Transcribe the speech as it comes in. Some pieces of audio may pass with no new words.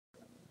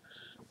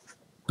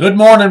Good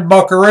morning,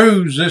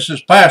 buckaroos. This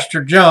is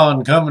Pastor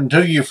John coming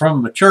to you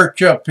from the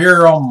church up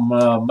here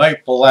on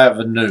Maple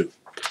Avenue.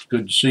 It's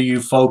good to see you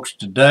folks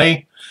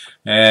today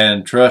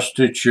and trust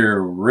that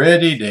you're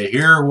ready to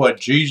hear what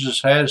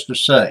Jesus has to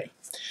say.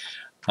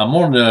 I'm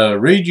going to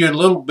read you a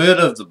little bit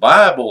of the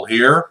Bible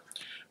here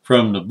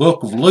from the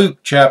book of Luke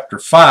chapter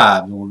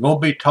 5. And we're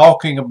going to be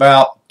talking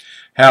about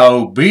how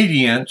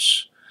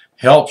obedience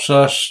helps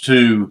us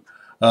to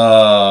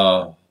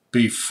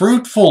be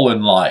fruitful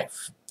in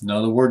life. In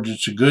other words,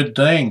 it's a good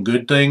thing.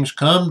 Good things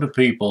come to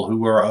people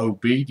who are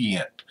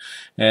obedient.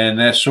 And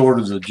that's sort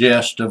of the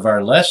gist of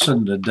our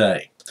lesson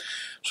today.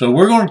 So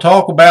we're going to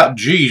talk about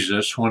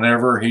Jesus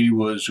whenever he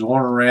was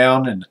going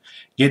around and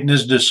getting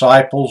his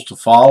disciples to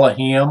follow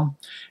him.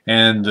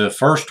 And the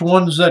first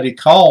ones that he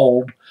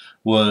called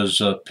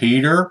was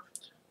Peter,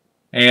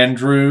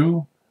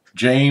 Andrew,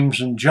 James,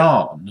 and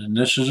John. And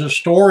this is a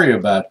story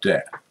about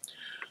that.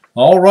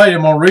 All right,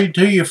 I'm going to read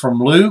to you from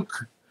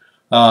Luke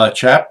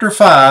chapter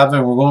 5,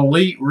 and we're going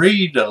to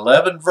read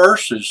 11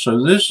 verses.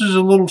 So this is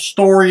a little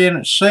story in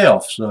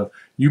itself. So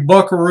you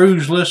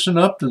buckaroos listen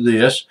up to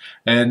this,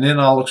 and then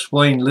I'll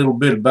explain a little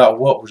bit about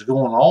what was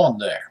going on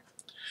there.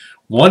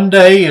 One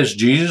day, as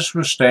Jesus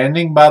was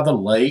standing by the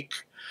lake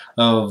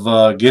of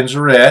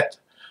Gennesaret,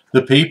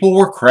 the people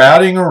were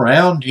crowding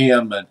around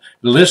him and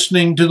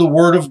listening to the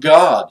word of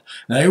God.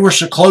 They were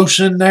so close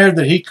in there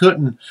that he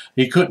couldn't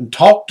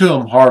talk to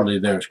them hardly.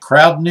 They was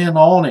crowding in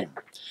on him.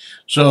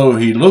 So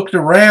he looked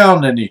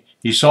around and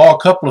he saw a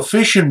couple of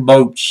fishing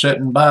boats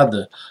sitting by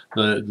the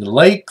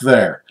lake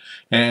there.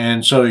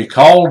 And so he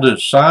called to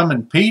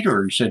Simon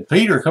Peter. He said,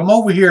 "Peter, come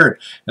over here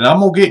and I'm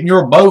going to get in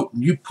your boat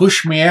and you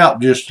push me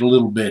out just a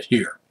little bit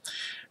here."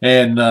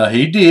 And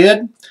he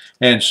did.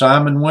 And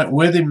Simon went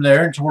with him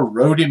there and sort of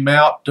rowed him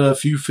out a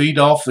few feet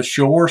off the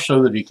shore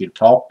so that he could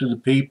talk to the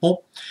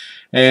people.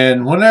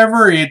 And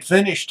whenever he had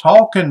finished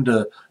talking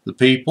to the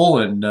people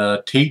and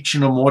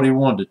teaching them what he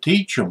wanted to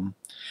teach them,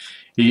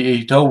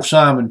 he told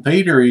Simon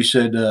Peter, he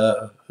said,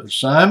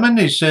 "Simon,"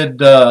 he said,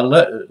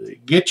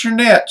 "get your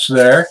nets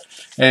there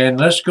and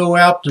let's go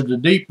out to the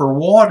deeper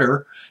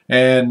water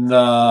and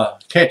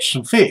catch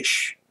some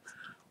fish."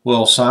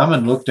 Well,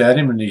 Simon looked at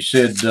him and he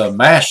said,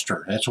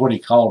 "Master." That's what he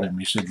called him.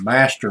 He said,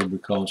 "Master,"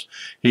 because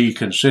he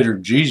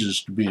considered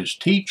Jesus to be his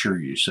teacher,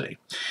 you see.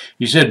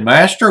 He said,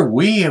 "Master,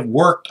 we have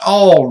worked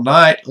all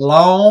night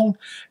long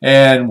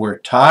and we're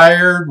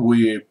tired.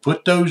 We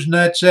put those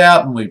nets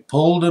out and we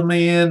pulled them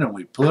in and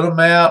we put them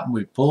out and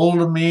we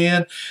pulled them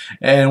in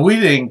and we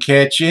didn't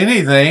catch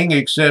anything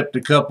except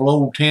a couple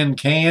old tin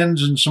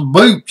cans and some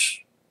boots."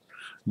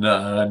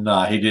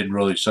 No, he didn't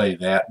really say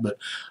that, but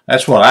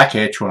that's what I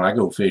catch when I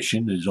go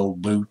fishing, is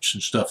old boots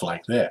and stuff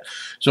like that.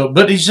 So,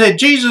 but he said,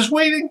 "Jesus,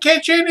 we didn't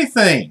catch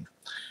anything."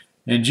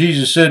 And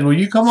Jesus said, "Well,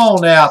 you come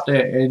on out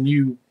and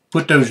you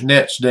put those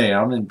nets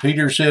down." And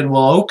Peter said,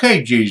 "Well,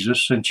 okay,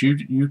 Jesus, since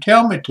you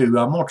tell me to,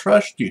 I'm going to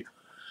trust you,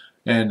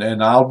 and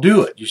I'll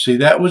do it." You see,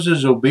 that was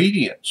his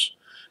obedience.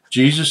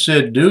 Jesus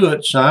said, "Do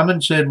it."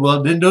 Simon said,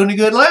 "Well, it didn't do any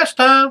good last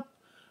time."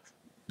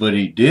 But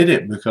he did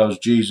it because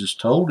Jesus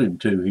told him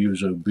to. He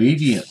was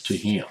obedient to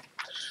him.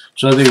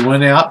 So they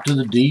went out to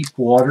the deep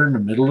water in the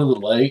middle of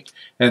the lake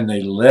and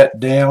they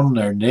let down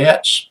their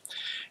nets.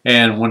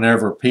 And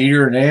whenever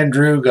Peter and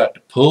Andrew got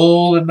to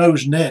pulling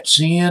those nets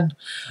in,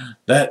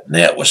 that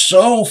net was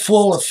so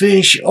full of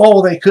fish,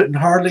 oh, they couldn't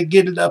hardly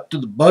get it up to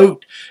the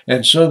boat.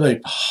 And so they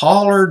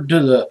hollered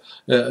to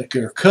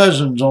their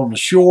cousins on the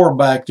shore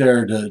back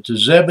there, to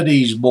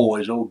Zebedee's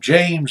boys, old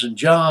James and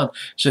John,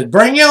 said,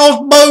 "Bring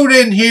y'all's boat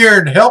in here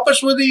and help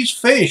us with these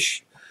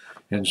fish."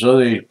 And so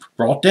they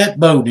brought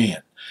that boat in.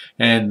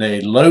 And they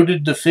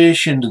loaded the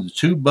fish into the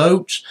two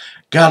boats,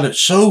 got it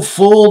so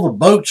full the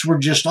boats were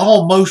just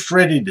almost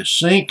ready to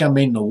sink. I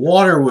mean, the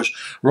water was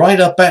right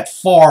up that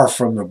far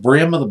from the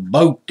brim of the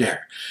boat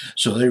there.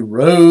 So they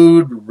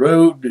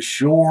rowed to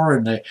shore,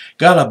 and they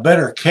got a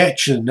better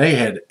catch than they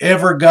had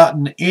ever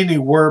gotten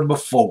anywhere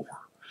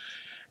before.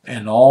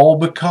 And all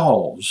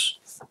because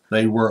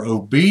they were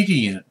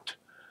obedient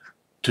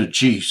to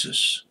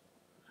Jesus.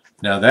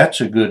 Now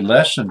that's a good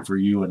lesson for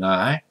you and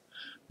I.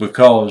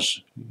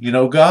 Because, you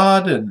know,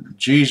 God and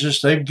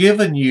Jesus, they've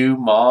given you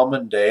mom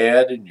and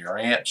dad and your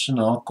aunts and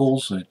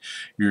uncles and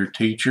your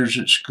teachers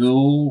at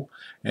school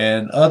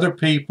and other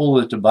people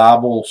that the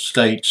Bible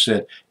states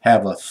that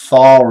have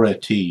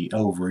authority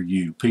over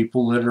you.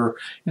 People that are,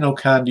 you know,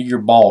 kind of your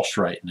boss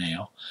right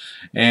now.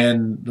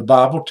 And the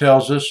Bible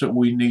tells us that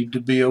we need to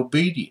be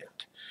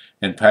obedient.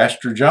 And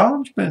Pastor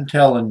John's been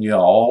telling you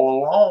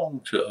all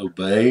along to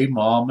obey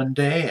mom and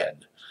dad.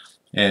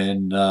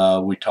 And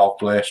we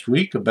talked last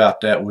week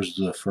about that was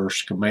the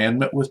first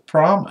commandment with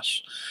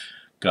promise.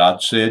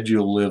 God said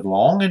you'll live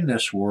long in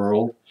this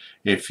world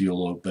if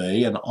you'll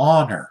obey and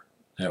honor.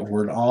 That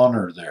word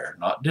honor there,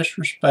 not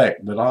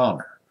disrespect, but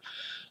honor.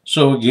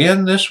 So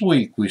again, this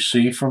week we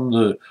see from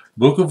the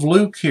book of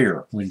Luke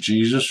here, when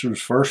Jesus was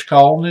first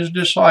calling his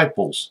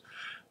disciples,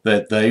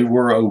 that they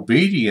were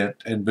obedient.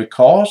 And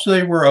because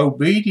they were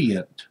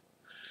obedient,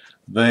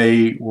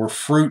 they were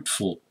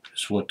fruitful,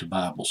 is what the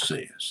Bible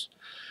says.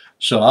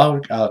 So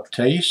I'll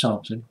tell you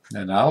something,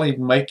 and I'll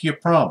even make you a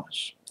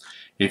promise.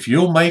 If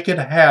you'll make it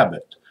a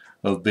habit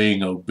of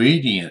being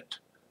obedient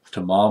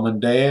to mom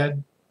and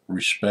dad,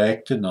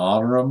 respect and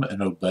honor them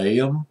and obey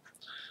them,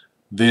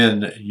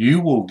 then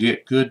you will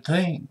get good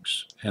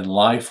things and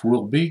life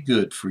will be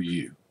good for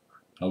you.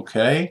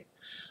 Okay?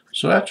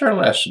 So that's our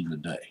lesson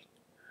today.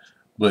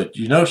 But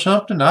you know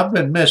something? I've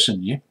been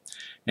missing you.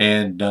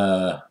 And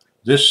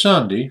this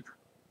Sunday,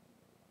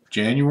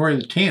 January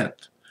the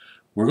 10th,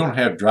 we're going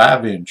to have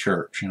drive-in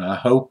church. And I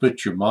hope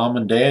that your mom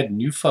and dad and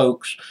you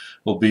folks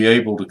will be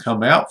able to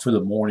come out for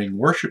the morning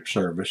worship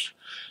service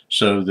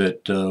so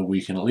that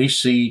we can at least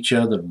see each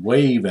other and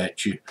wave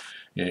at you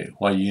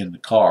while you're in the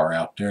car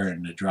out there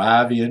in the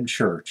drive-in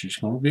church. It's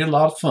going to be a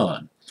lot of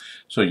fun.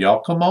 So y'all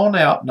come on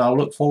out, and I'll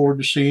look forward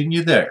to seeing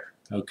you there.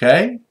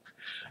 Okay?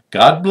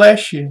 God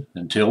bless you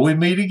until we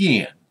meet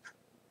again.